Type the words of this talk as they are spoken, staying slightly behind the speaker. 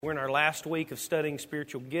We're in our last week of studying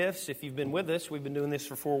spiritual gifts. If you've been with us, we've been doing this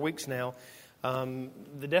for 4 weeks now.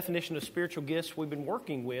 The definition of spiritual gifts we've been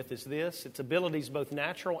working with is this. It's abilities both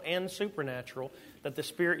natural and supernatural that the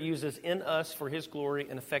Spirit uses in us for His glory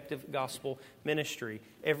and effective gospel ministry.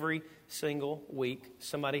 Every single week,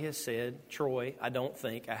 somebody has said, Troy, I don't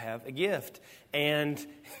think I have a gift. And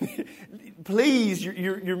please,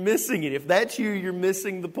 you're missing it. If that's you, you're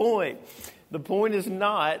missing the point. The point is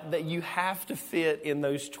not that you have to fit in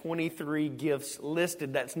those 23 gifts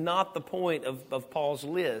listed. That's not the point of Paul's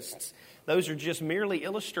lists. Those are just merely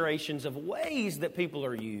illustrations of ways that people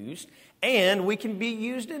are used, and we can be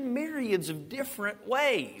used in myriads of different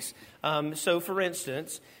ways. So, for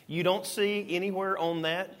instance, you don't see anywhere on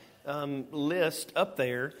that list up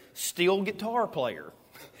there, steel guitar player.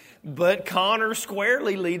 But Connor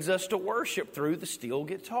squarely leads us to worship through the steel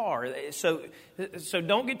guitar. So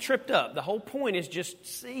don't get tripped up. The whole point is just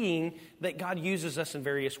seeing that God uses us in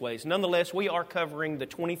various ways. Nonetheless, we are covering the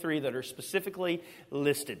 23 that are specifically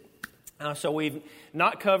listed. So we've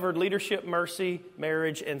not covered leadership, mercy,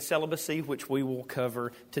 marriage, and celibacy, which we will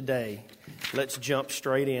cover today. Let's jump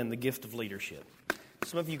straight in, the gift of leadership.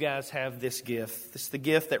 Some of you guys have this gift. This is the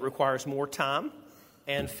gift that requires more time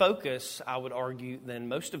and focus, I would argue, than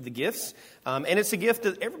most of the gifts. And it's a gift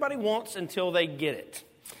that everybody wants until they get it.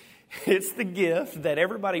 It's the gift that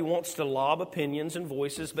everybody wants to lob opinions and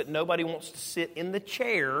voices, but nobody wants to sit in the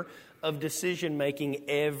chair of decision-making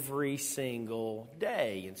every single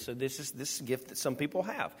day. And so this is a gift that some people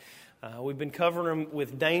have. We've been covering them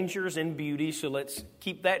with dangers and beauty, so let's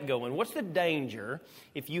keep that going. What's the danger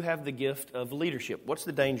if you have the gift of leadership? What's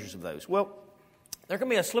the dangers of those? Well, there can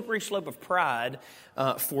be a slippery slope of pride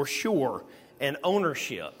for sure, and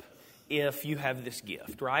ownership if you have this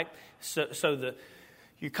gift, right? So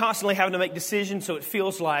you're constantly having to make decisions, so it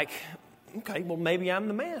feels like, okay, well, maybe I'm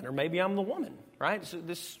the man or maybe I'm the woman, right? So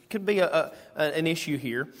this could be an issue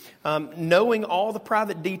here. Knowing all the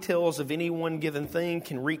private details of any one given thing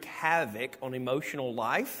can wreak havoc on emotional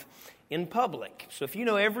life in public. So if you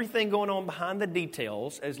know everything going on behind the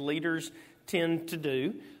details, as leaders tend to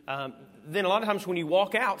do, then a lot of times when you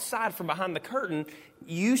walk outside from behind the curtain,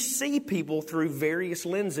 you see people through various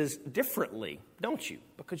lenses differently, don't you?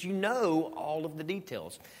 Because you know all of the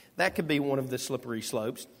details. That could be one of the slippery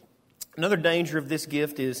slopes. Another danger of this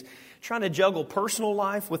gift is trying to juggle personal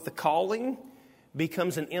life with the calling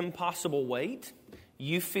becomes an impossible weight.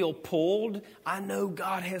 You feel pulled. I know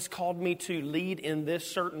God has called me to lead in this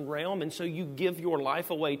certain realm, and so you give your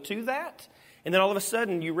life away to that. And then all of a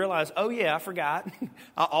sudden you realize, oh yeah, I forgot.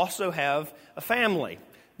 I also have a family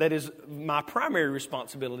that is my primary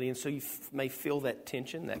responsibility. And so you may feel that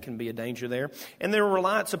tension. That can be a danger there. And their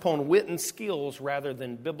reliance upon wit and skills rather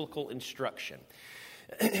than biblical instruction.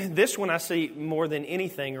 This one I see more than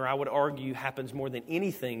anything, or I would argue happens more than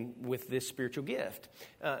anything with this spiritual gift.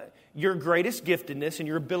 Your greatest giftedness and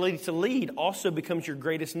your ability to lead also becomes your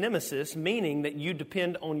greatest nemesis, meaning that you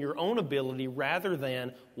depend on your own ability rather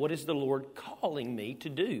than what is the Lord calling me to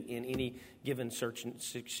do in any given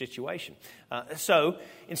situation. So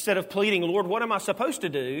instead of pleading, Lord, what am I supposed to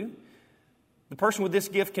do? The person with this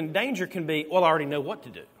gift can be, well, I already know what to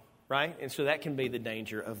do, right? And so that can be the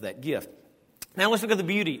danger of that gift. Now let's look at the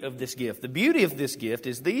beauty of this gift. The beauty of this gift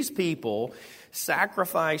is these people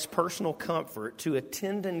sacrifice personal comfort to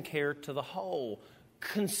attend and care to the whole.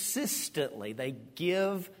 Consistently, they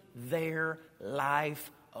give their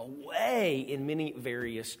life away in many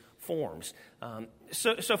various forms.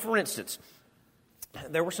 So for instance,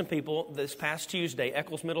 there were some people this past Tuesday,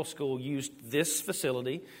 Eccles Middle School used this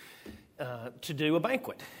facility to do a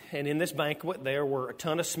banquet. And in this banquet, there were a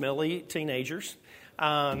ton of smelly teenagers.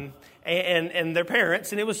 And their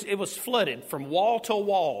parents, and it was flooded from wall to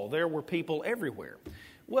wall. There were people everywhere.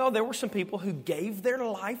 Well, there were some people who gave their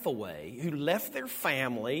life away, who left their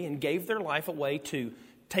family and gave their life away to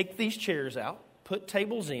take these chairs out, put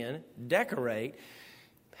tables in, decorate,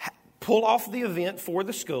 pull off the event for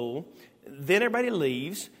the school. Then everybody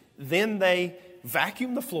leaves. Then they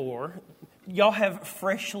vacuum the floor. Y'all have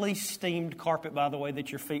freshly steamed carpet, by the way,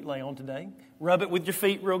 that your feet lay on today. Rub it with your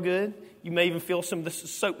feet real good. You may even feel some of the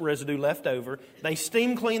soap residue left over. They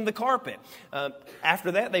steam clean the carpet.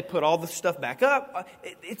 After that, they put all the stuff back up.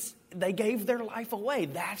 They gave their life away.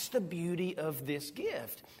 That's the beauty of this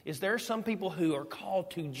gift. Is there are some people who are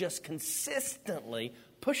called to just consistently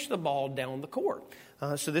push the ball down the court.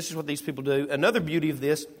 So this is what these people do. Another beauty of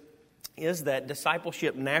this is that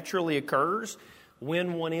discipleship naturally occurs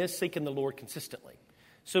when one is seeking the Lord consistently.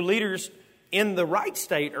 So leaders in the right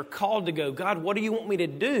state are called to go, God, what do you want me to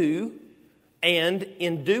do? And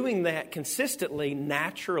in doing that consistently,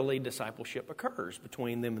 naturally, discipleship occurs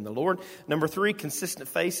between them and the Lord. Number 3, consistent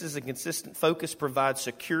faces and consistent focus provide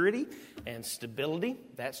security and stability.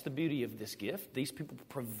 That's the beauty of this gift. These people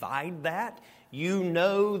provide that. You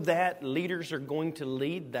know that leaders are going to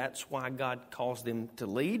lead. That's why God calls them to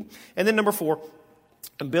lead. And then number 4,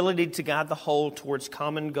 ability to guide the whole towards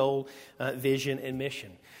common goal, vision, and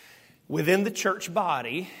mission. Within the church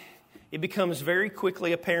body, it becomes very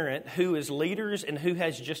quickly apparent who is leaders and who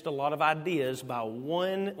has just a lot of ideas by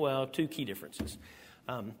two key differences.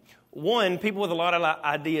 One, people with a lot of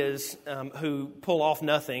ideas who pull off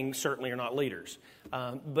nothing certainly are not leaders.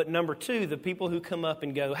 But number 2, the people who come up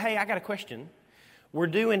and go, hey, I got a question. We're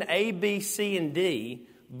doing A, B, C, and D,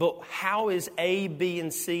 but how is A, B,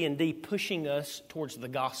 and C, and D pushing us towards the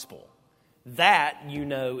gospel? That,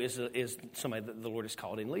 is somebody that the Lord has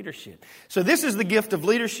called in leadership. So this is the gift of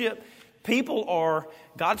leadership. People are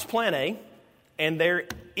God's plan A, and there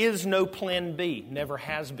is no plan B. Never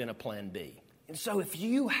has been a plan B. And so if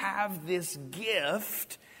you have this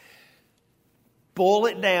gift, boil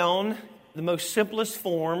it down, the most simplest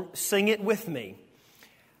form, sing it with me.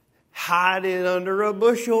 Hide it under a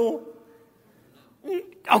bushel.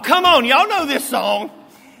 Oh, come on, y'all know this song.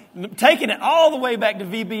 Taking it all the way back to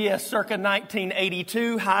VBS circa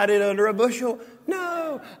 1982, hide it under a bushel.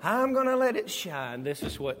 No, I'm going to let it shine. This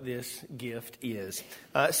is what this gift is.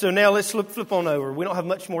 So now let's flip on over. We don't have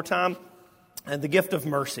much more time. The gift of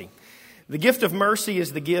mercy. The gift of mercy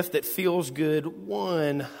is the gift that feels good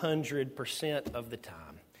 100% of the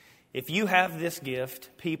time. If you have this gift,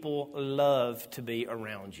 people love to be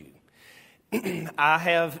around you. I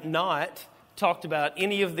have not talked about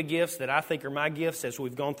any of the gifts that I think are my gifts as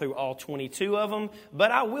we've gone through all 22 of them,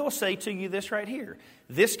 but I will say to you this right here.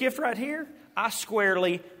 This gift right here, I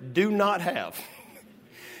squarely do not have.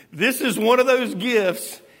 This is one of those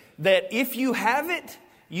gifts that if you have it,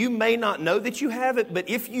 you may not know that you have it, but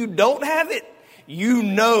if you don't have it, you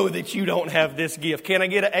know that you don't have this gift. Can I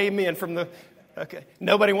get an amen from the... Okay,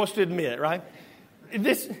 nobody wants to admit it, right?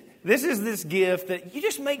 This is this gift that you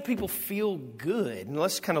just make people feel good. And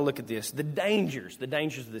let's kind of look at this. The dangers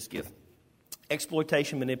of this gift.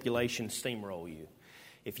 Exploitation, manipulation, steamroll you.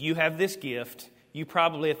 If you have this gift, you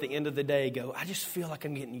probably at the end of the day go, I just feel like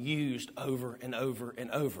I'm getting used over and over and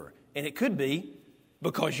over. And it could be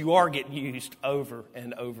because you are getting used over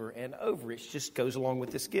and over and over. It just goes along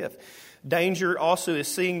with this gift. Danger also is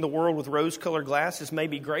seeing the world with rose-colored glasses may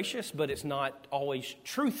be gracious, but it's not always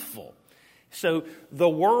truthful. So the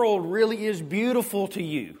world really is beautiful to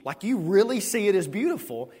you. Like you really see it as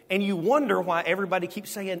beautiful, and you wonder why everybody keeps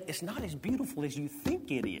saying it's not as beautiful as you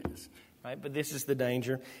think it is. Right? But this is the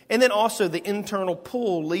danger. And then also the internal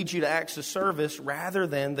pull leads you to acts of service rather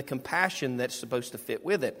than the compassion that's supposed to fit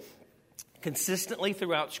with it. Consistently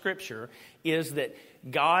throughout Scripture is that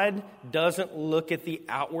God doesn't look at the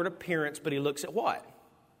outward appearance, but He looks at what?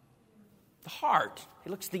 The heart. He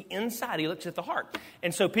looks at the inside. He looks at the heart.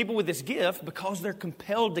 And so people with this gift, because they're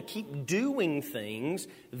compelled to keep doing things,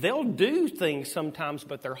 they'll do things sometimes,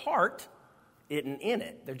 but their heart isn't in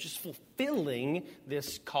it. They're just fulfilling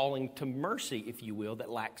this calling to mercy, if you will, that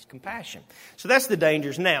lacks compassion. So that's the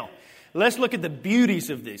dangers. Now, let's look at the beauties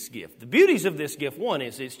of this gift. The beauties of this gift, one,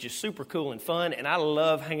 is it's just super cool and fun, and I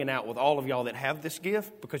love hanging out with all of y'all that have this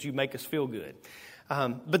gift because you make us feel good.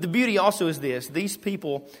 But the beauty also is this. These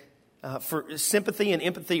people, for sympathy and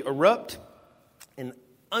empathy, erupt in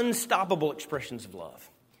unstoppable expressions of love.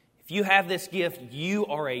 If you have this gift, you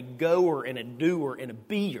are a goer and a doer and a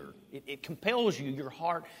beer. It compels you. Your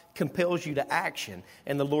heart compels you to action,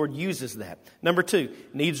 and the Lord uses that. Number 2,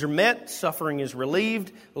 needs are met, suffering is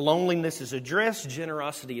relieved, loneliness is addressed,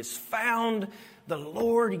 generosity is found. The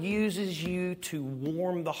Lord uses you to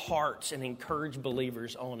warm the hearts and encourage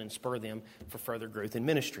believers on and spur them for further growth in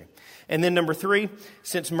ministry. And then number 3,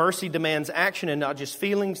 since mercy demands action and not just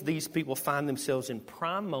feelings, these people find themselves in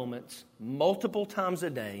prime moments multiple times a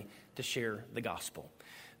day to share the gospel.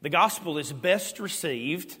 The gospel is best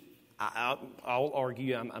received. I'll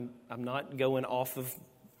argue, I'm not going off of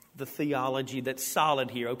the theology that's solid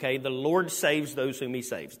here, okay? The Lord saves those whom He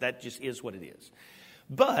saves. That just is what it is.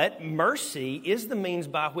 But mercy is the means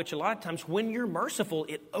by which a lot of times when you're merciful,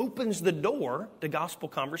 it opens the door to gospel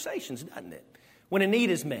conversations, doesn't it? When a need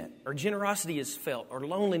is met, or generosity is felt, or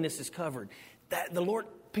loneliness is covered, that the Lord...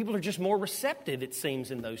 People are just more receptive, it seems,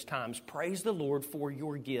 in those times. Praise the Lord for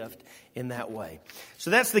your gift in that way. So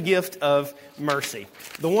that's the gift of mercy.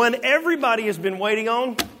 The one everybody has been waiting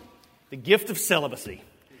on, the gift of celibacy.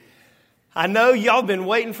 I know y'all been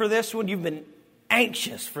waiting for this one. You've been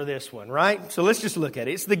anxious for this one, right? So let's just look at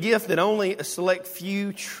it. It's the gift that only a select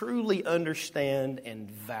few truly understand and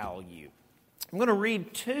value. I'm going to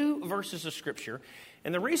read 2 verses of Scripture.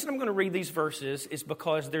 And the reason I'm going to read these verses is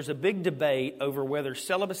because there's a big debate over whether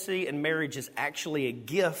celibacy and marriage is actually a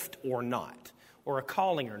gift or not, or a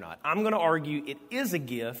calling or not. I'm going to argue it is a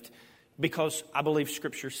gift because I believe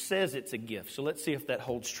Scripture says it's a gift. So let's see if that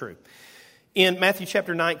holds true. In Matthew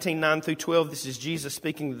chapter 19, 9 through 12, this is Jesus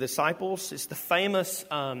speaking to the disciples. It's the famous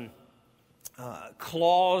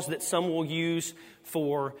clause that some will use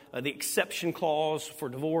for the exception clause for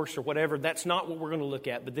divorce or whatever. That's not what we're going to look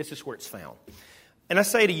at, but this is where it's found. And I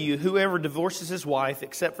say to you, whoever divorces his wife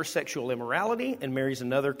except for sexual immorality and marries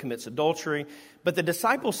another commits adultery. But the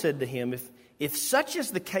disciples said to him, if such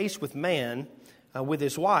is the case with man, with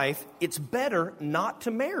his wife, it's better not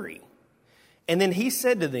to marry. And then he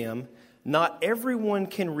said to them, not everyone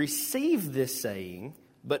can receive this saying,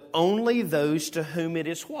 but only those to whom it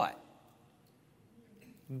is what?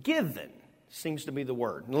 Given, seems to be the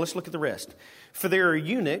word. Now let's look at the rest. For there are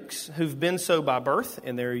eunuchs who've been so by birth,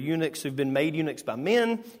 and there are eunuchs who've been made eunuchs by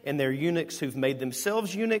men, and there are eunuchs who've made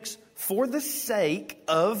themselves eunuchs for the sake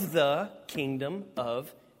of the kingdom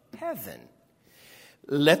of heaven.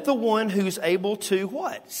 Let the one who's able to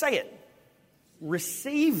what? Say it.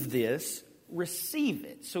 Receive this, receive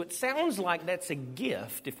it. So it sounds like that's a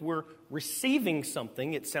gift. If we're receiving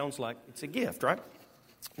something, it sounds like it's a gift, right?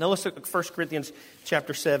 Now let's look at 1 Corinthians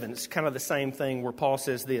chapter 7. It's kind of the same thing where Paul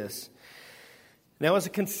says this. Now as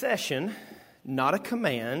a concession, not a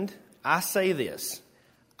command, I say this.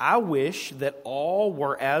 I wish that all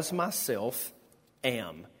were as myself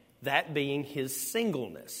am. That being his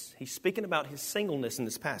singleness. He's speaking about his singleness in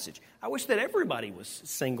this passage. I wish that everybody was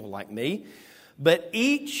single like me. But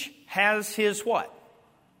each has his what?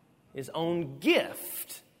 His own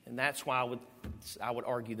gift. And that's why I would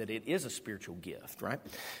argue that it is a spiritual gift, right?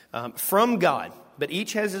 From God. But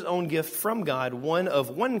each has his own gift from God, one of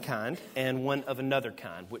one kind and one of another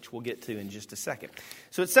kind, which we'll get to in just a second.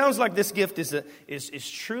 So it sounds like this gift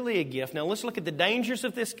is truly a gift. Now let's look at the dangers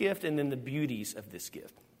of this gift and then the beauties of this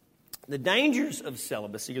gift. The dangers of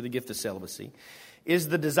celibacy, or the gift of celibacy, is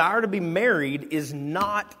the desire to be married is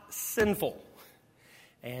not sinful.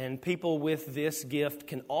 And people with this gift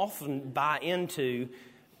can often buy into,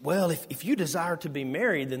 well, if you desire to be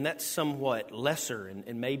married, then that's somewhat lesser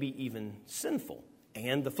and maybe even sinful.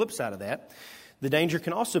 And the flip side of that, the danger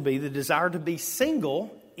can also be the desire to be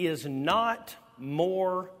single is not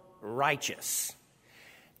more righteous.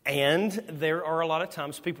 And there are a lot of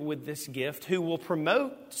times people with this gift who will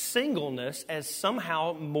promote singleness as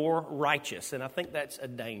somehow more righteous. And I think that's a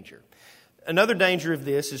danger. Another danger of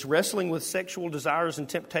this is wrestling with sexual desires and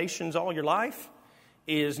temptations all your life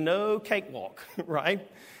is no cakewalk, right?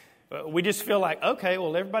 We just feel like, okay,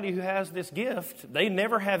 well, everybody who has this gift, they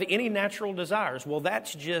never have any natural desires. Well,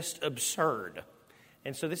 that's just absurd.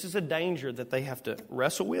 And so this is a danger that they have to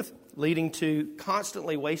wrestle with, leading to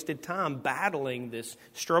constantly wasted time battling this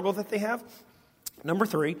struggle that they have. Number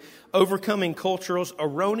 3, overcoming culture's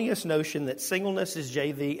erroneous notion that singleness is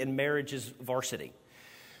JV and marriage is varsity.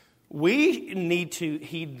 We need to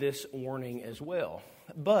heed this warning as well.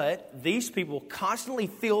 But these people constantly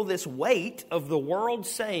feel this weight of the world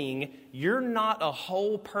saying, you're not a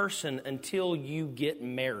whole person until you get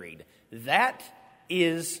married. That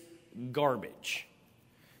is garbage.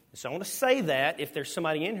 So I want to say that if there's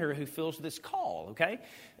somebody in here who feels this call, okay?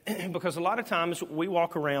 Because a lot of times we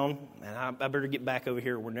walk around, and I better get back over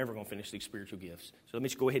here. We're never going to finish these spiritual gifts. So let me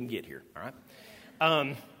just go ahead and get here, all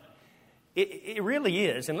right? It really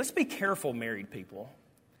is. And let's be careful, married people.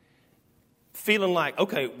 Feeling like,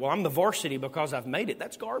 okay, well, I'm the varsity because I've made it.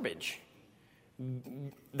 That's garbage.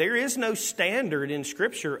 There is no standard in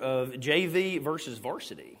Scripture of JV versus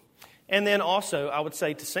varsity. And then also, I would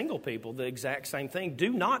say to single people, the exact same thing.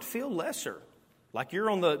 Do not feel lesser, like you're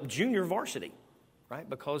on the junior varsity, right?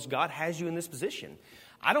 Because God has you in this position.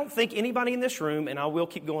 I don't think anybody in this room, and I will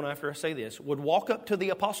keep going after I say this, would walk up to the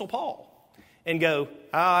Apostle Paul and go,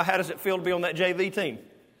 how does it feel to be on that JV team?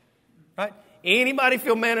 Right? Anybody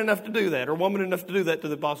feel man enough to do that or woman enough to do that to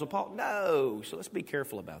the Apostle Paul? No. So let's be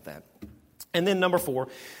careful about that. And then number 4,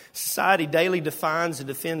 society daily defines and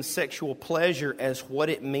defends sexual pleasure as what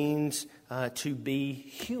it means to be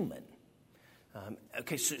human.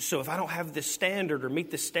 So if I don't have this standard or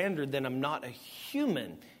meet this standard, then I'm not a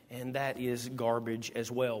human. And that is garbage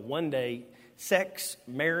as well. One day, sex,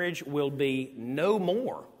 marriage will be no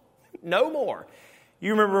more. No more.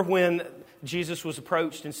 You remember when Jesus was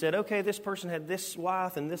approached and said, okay, this person had this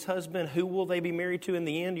wife and this husband. Who will they be married to in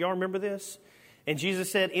the end? Y'all remember this? And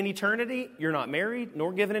Jesus said, in eternity, you're not married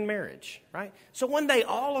nor given in marriage, right? So one day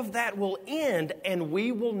all of that will end and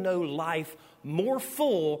we will know life more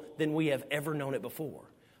full than we have ever known it before.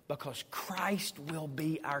 because Christ will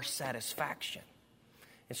be our satisfaction.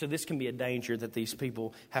 And so this can be a danger that these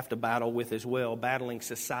people have to battle with as well, battling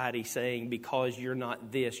society saying, because you're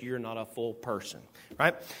not this, you're not a full person,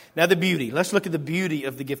 right? Now the beauty. Let's look at the beauty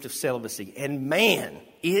of the gift of celibacy. And man,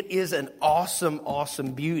 it is an awesome,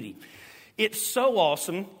 awesome beauty. It's so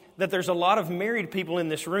awesome that there's a lot of married people in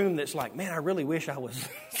this room that's like, man, I really wish I was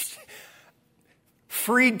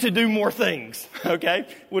freed to do more things, okay?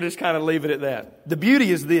 We'll just kind of leave it at that. The beauty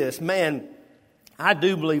is this, man, I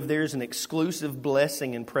do believe there's an exclusive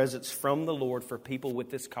blessing and presence from the Lord for people with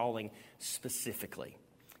this calling specifically.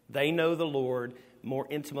 They know the Lord more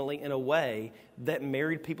intimately in a way that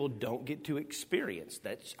married people don't get to experience.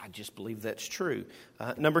 I just believe that's true.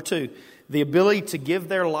 Number two, the ability to give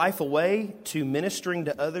their life away to ministering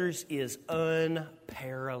to others is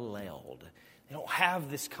unparalleled. They don't have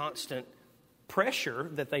this constant pressure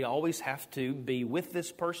that they always have to be with this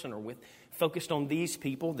person or focused on these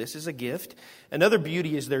people. This is a gift. Another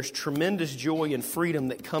beauty is there's tremendous joy and freedom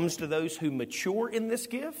that comes to those who mature in this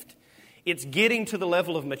gift. It's getting to the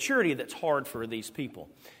level of maturity that's hard for these people.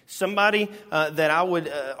 Somebody that I would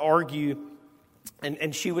argue,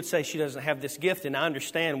 and she would say she doesn't have this gift, and I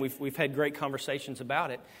understand. We've had great conversations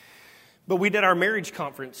about it. But we did our marriage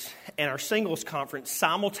conference and our singles conference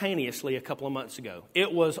simultaneously a couple of months ago.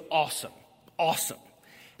 It was awesome. Awesome.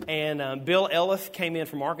 And Bill Elliff came in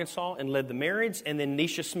from Arkansas and led the marriage. And then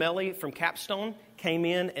Nisha Smelly from Capstone came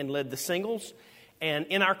in and led the singles. And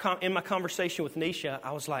in my conversation with Nisha,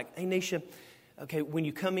 I was like, hey, Nisha, okay, when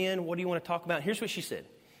you come in, what do you want to talk about? Here's what she said.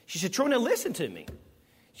 She said, Troy, now listen to me.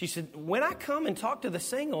 She said, when I come and talk to the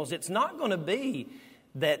singles, it's not going to be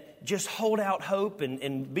that just hold out hope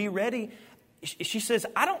and be ready. She says,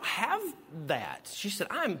 I don't have that. She said,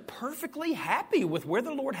 I'm perfectly happy with where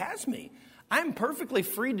the Lord has me. I'm perfectly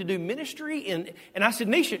free to do ministry. And I said,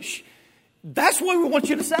 Nisha, that's what we want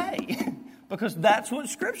you to say. Because that's what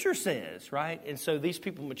Scripture says, right? And so these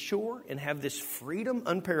people mature and have this freedom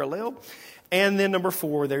unparalleled. And then number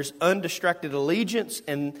 4, there's undistracted allegiance.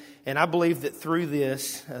 And I believe that through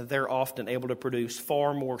this, they're often able to produce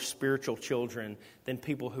far more spiritual children than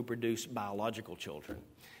people who produce biological children.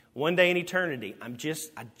 One day in eternity, I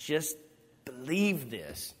just believe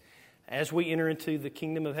this. As we enter into the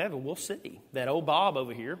kingdom of heaven, we'll see that old Bob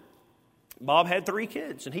over here, Bob had 3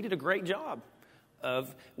 kids, and he did a great job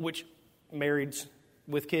of which marrieds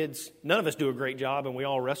with kids, none of us do a great job, and we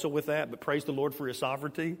all wrestle with that, but praise the Lord for His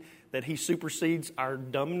sovereignty, that He supersedes our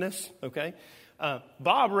dumbness, okay?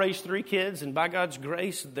 Bob raised 3 kids, and by God's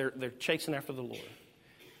grace, they're chasing after the Lord.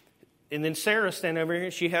 And then Sarah standing over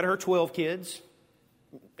here, she had her 12 kids,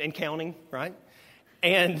 and counting, right?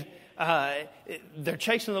 And they're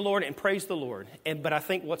chasing the Lord, and praise the Lord. But I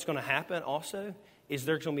think what's going to happen also is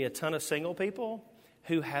there's going to be a ton of single people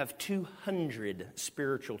who have 200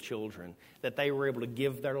 spiritual children that they were able to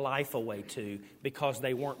give their life away to because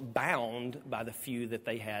they weren't bound by the few that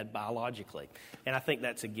they had biologically. And I think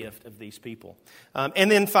that's a gift of these people. And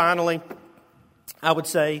then finally, I would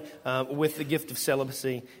say with the gift of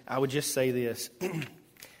celibacy, I would just say this.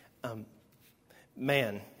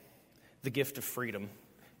 Man, the gift of freedom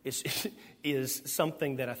is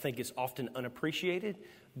something that I think is often unappreciated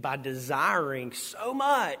by desiring so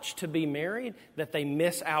much to be married that they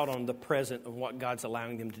miss out on the present of what God's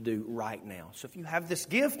allowing them to do right now. So if you have this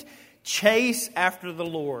gift, chase after the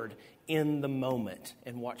Lord in the moment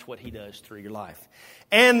and watch what He does through your life.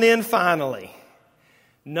 And then finally,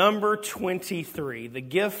 number 23, the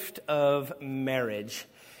gift of marriage.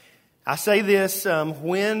 I say this,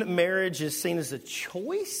 when marriage is seen as a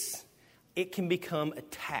choice, it can become a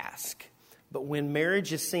task. But when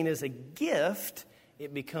marriage is seen as a gift,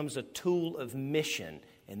 it becomes a tool of mission.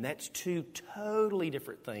 And that's 2 totally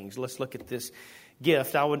different things. Let's look at this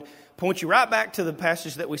gift. I would point you right back to the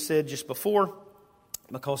passage that we said just before,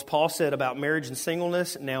 because Paul said about marriage and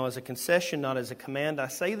singleness, now as a concession, not as a command, I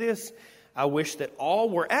say this, I wish that all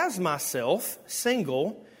were as myself,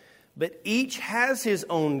 single, but each has his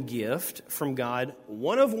own gift from God,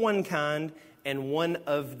 one of one kind and one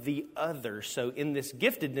of the other. So in this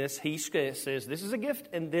giftedness, he says this is a gift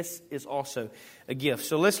and this is also a gift.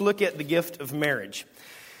 So let's look at the gift of marriage.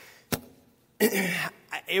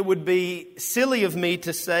 It would be silly of me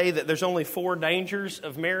to say that there's only 4 dangers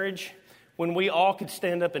of marriage when we all could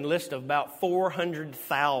stand up and list about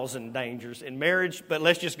 400,000 dangers in marriage, but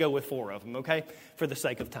let's just go with 4 of them, okay, for the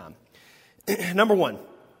sake of time. Number 1.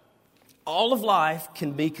 All of life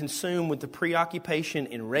can be consumed with the preoccupation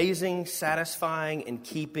in raising, satisfying, and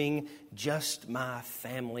keeping just my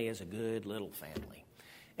family as a good little family.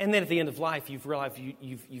 And then at the end of life, you've realized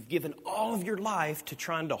you've given all of your life to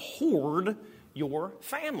trying to hoard your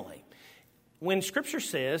family. when Scripture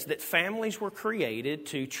says that families were created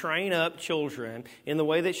to train up children in the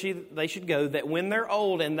way that they should go, that when they're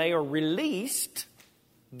old and they are released,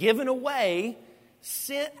 given away,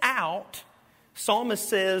 sent out, Psalmist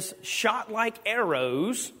says, shot like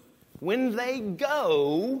arrows, when they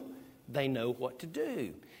go, they know what to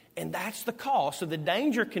do. And that's the cost. So the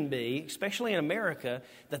danger can be, especially in America,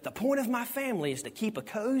 that the point of my family is to keep a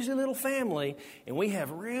cozy little family, and we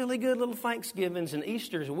have really good little Thanksgivings and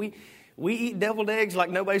Easters, and we eat deviled eggs like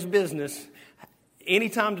nobody's business. Any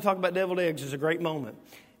time to talk about deviled eggs is a great moment.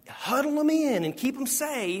 Huddle them in and keep them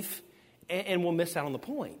safe, and we'll miss out on the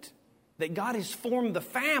point. That God has formed the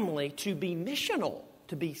family to be missional,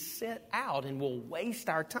 to be sent out, and we'll waste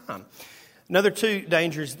our time. Another two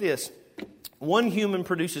dangers is this. One human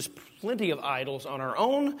produces plenty of idols on our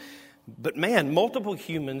own, but man, multiple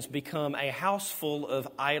humans become a house full of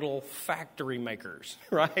idol factory makers,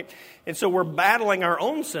 right? And so we're battling our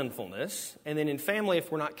own sinfulness, and then in family,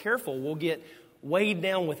 if we're not careful, we'll get weighed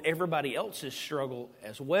down with everybody else's struggle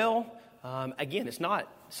as well. Again, it's not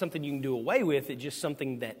something you can do away with. It's just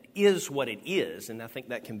something that is what it is. And I think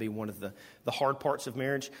that can be one of the hard parts of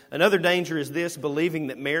marriage. Another danger is this, believing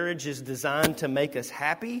that marriage is designed to make us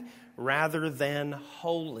happy rather than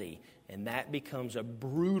holy. And that becomes a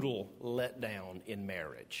brutal letdown in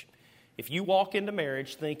marriage. If you walk into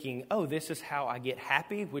marriage thinking, oh, this is how I get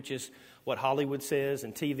happy, which is what Hollywood says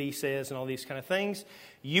and TV says and all these kind of things,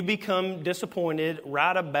 you become disappointed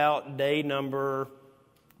right about day number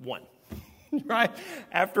 1. Right?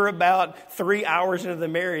 After about 3 hours into the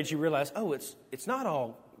marriage, you realize, oh, it's not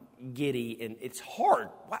all giddy and it's hard.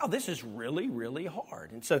 Wow, this is really, really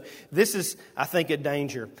hard. And so this is, I think, a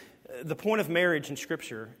danger. The point of marriage in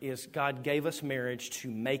Scripture is God gave us marriage to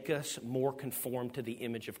make us more conformed to the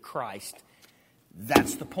image of Christ.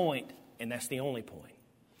 That's the point, and that's the only point.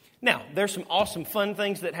 Now, there's some awesome fun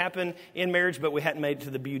things that happen in marriage, but we hadn't made it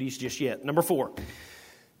to the beauties just yet. Number 4.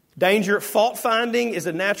 Danger, fault finding is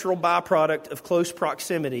a natural byproduct of close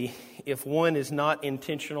proximity if one is not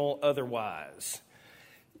intentional otherwise.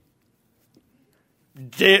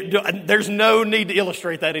 There's no need to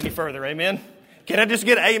illustrate that any further, amen? Can I just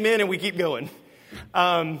get an amen and we keep going?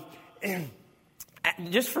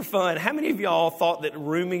 Just for fun, how many of y'all thought that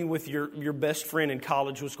rooming with your best friend in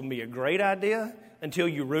college was going to be a great idea until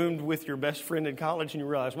you roomed with your best friend in college and you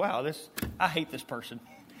realized, wow, I hate this person.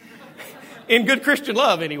 In good Christian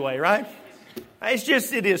love anyway, right?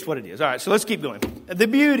 It is what it is. All right, so let's keep going. The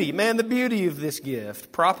beauty of this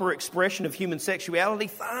gift, proper expression of human sexuality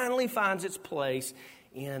finally finds its place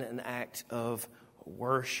in an act of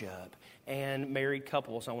worship. And married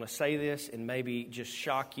couples, I want to say this and maybe just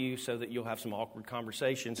shock you so that you'll have some awkward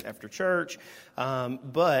conversations after church.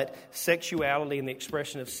 But sexuality and the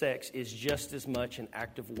expression of sex is just as much an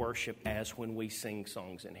act of worship as when we sing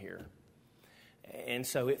songs in here. And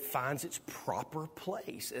so it finds its proper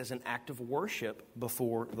place as an act of worship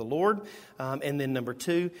before the Lord. And then number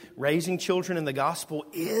 2, raising children in the gospel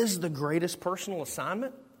is the greatest personal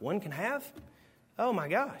assignment one can have. Oh my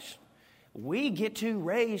gosh. We get to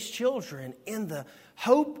raise children in the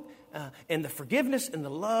hope and the forgiveness and the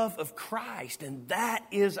love of Christ. And that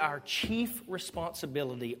is our chief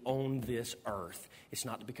responsibility on this earth. It's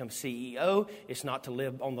not to become CEO. It's not to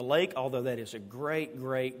live on the lake, although that is a great,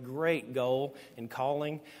 great, great goal and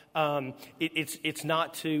calling. It's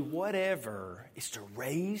not to whatever. It's to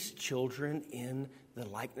raise children in the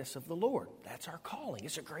likeness of the Lord. That's our calling.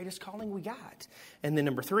 It's the greatest calling we got. And then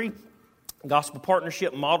number 3, gospel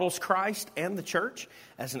partnership models Christ and the church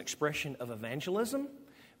as an expression of evangelism.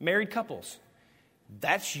 Married couples,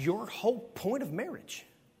 that's your whole point of marriage.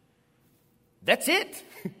 That's it.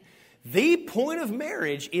 The point of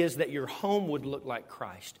marriage is that your home would look like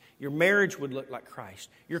Christ. Your marriage would look like Christ.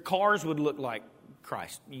 Your cars would look like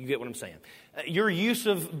Christ. You get what I'm saying? Your use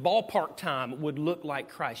of ballpark time would look like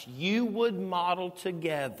Christ. You would model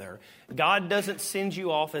together. God doesn't send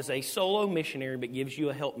you off as a solo missionary, but gives you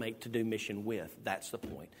a helpmate to do mission with. That's the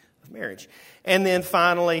point of marriage. And then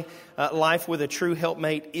finally, life with a true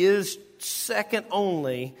helpmate is second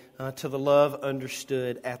only to the love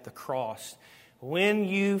understood at the cross. When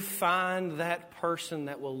you find that person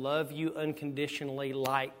that will love you unconditionally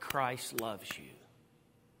like Christ loves you,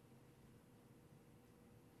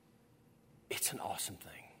 it's an awesome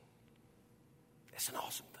thing. It's an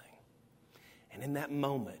awesome thing. And in that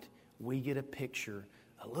moment, we get a picture,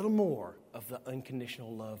 a little more of the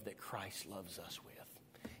unconditional love that Christ loves us with.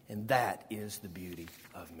 And that is the beauty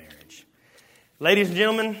of marriage. Ladies and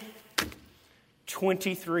gentlemen,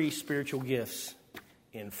 23 spiritual gifts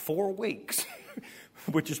in 4 weeks,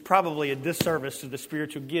 which is probably a disservice to the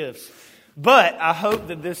spiritual gifts. But I hope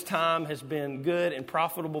that this time has been good and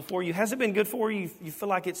profitable for you. Has it been good for you? You feel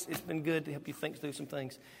like it's been good to help you think through some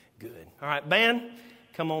things? Good. All right, band,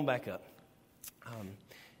 come on back up.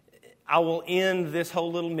 I will end this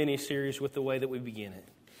whole little mini-series with the way that we begin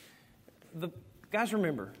it. Guys,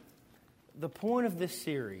 remember, the point of this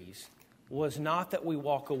series was not that we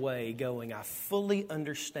walk away going, I fully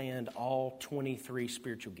understand all 23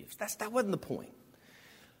 spiritual gifts. That wasn't the point.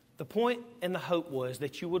 The point and the hope was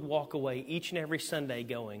that you would walk away each and every Sunday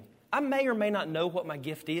going, I may or may not know what my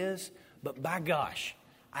gift is, but by gosh,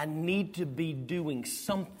 I need to be doing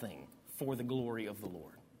something for the glory of the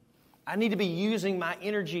Lord. I need to be using my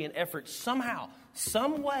energy and effort somehow,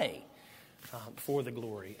 some way, for the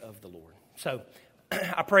glory of the Lord. So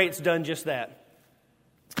I pray it's done just that.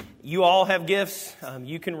 You all have gifts.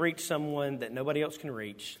 You can reach someone that nobody else can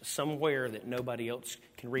reach, somewhere that nobody else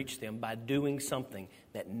can reach them by doing something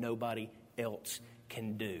that nobody else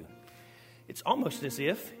can do. It's almost as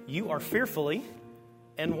if you are fearfully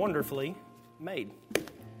and wonderfully made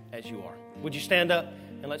as you are. Would you stand up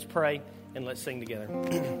and let's pray and let's sing together.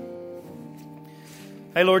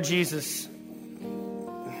 Hey, Lord Jesus,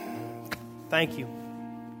 thank you.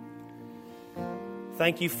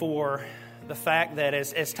 Thank you for the fact that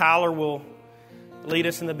as Tyler will lead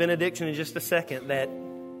us in the benediction in just a second, that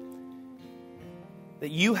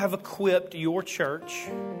you have equipped your church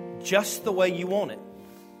just the way you want it.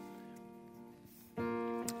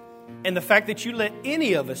 And the fact that you let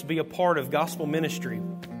any of us be a part of gospel ministry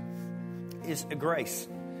is a grace.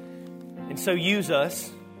 And so use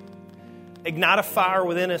us. Ignite a fire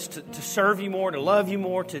within us to serve you more, to love you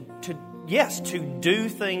more, to do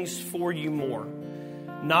things for you more.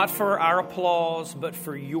 Not for our applause, but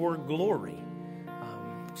for your glory.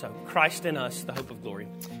 So Christ in us, the hope of glory.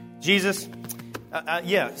 Jesus, God,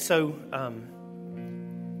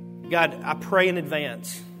 I pray in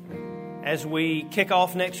advance as we kick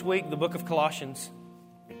off next week the book of Colossians,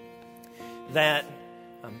 that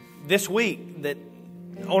this week that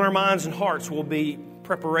on our minds and hearts will be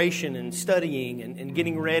preparation and studying and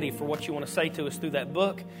getting ready for what you want to say to us through that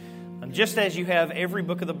book. Just as you have every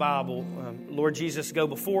book of the Bible, Lord Jesus, go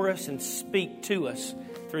before us and speak to us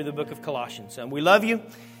through the book of Colossians. We love you,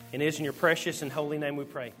 and it is in your precious and holy name we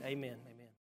pray. Amen.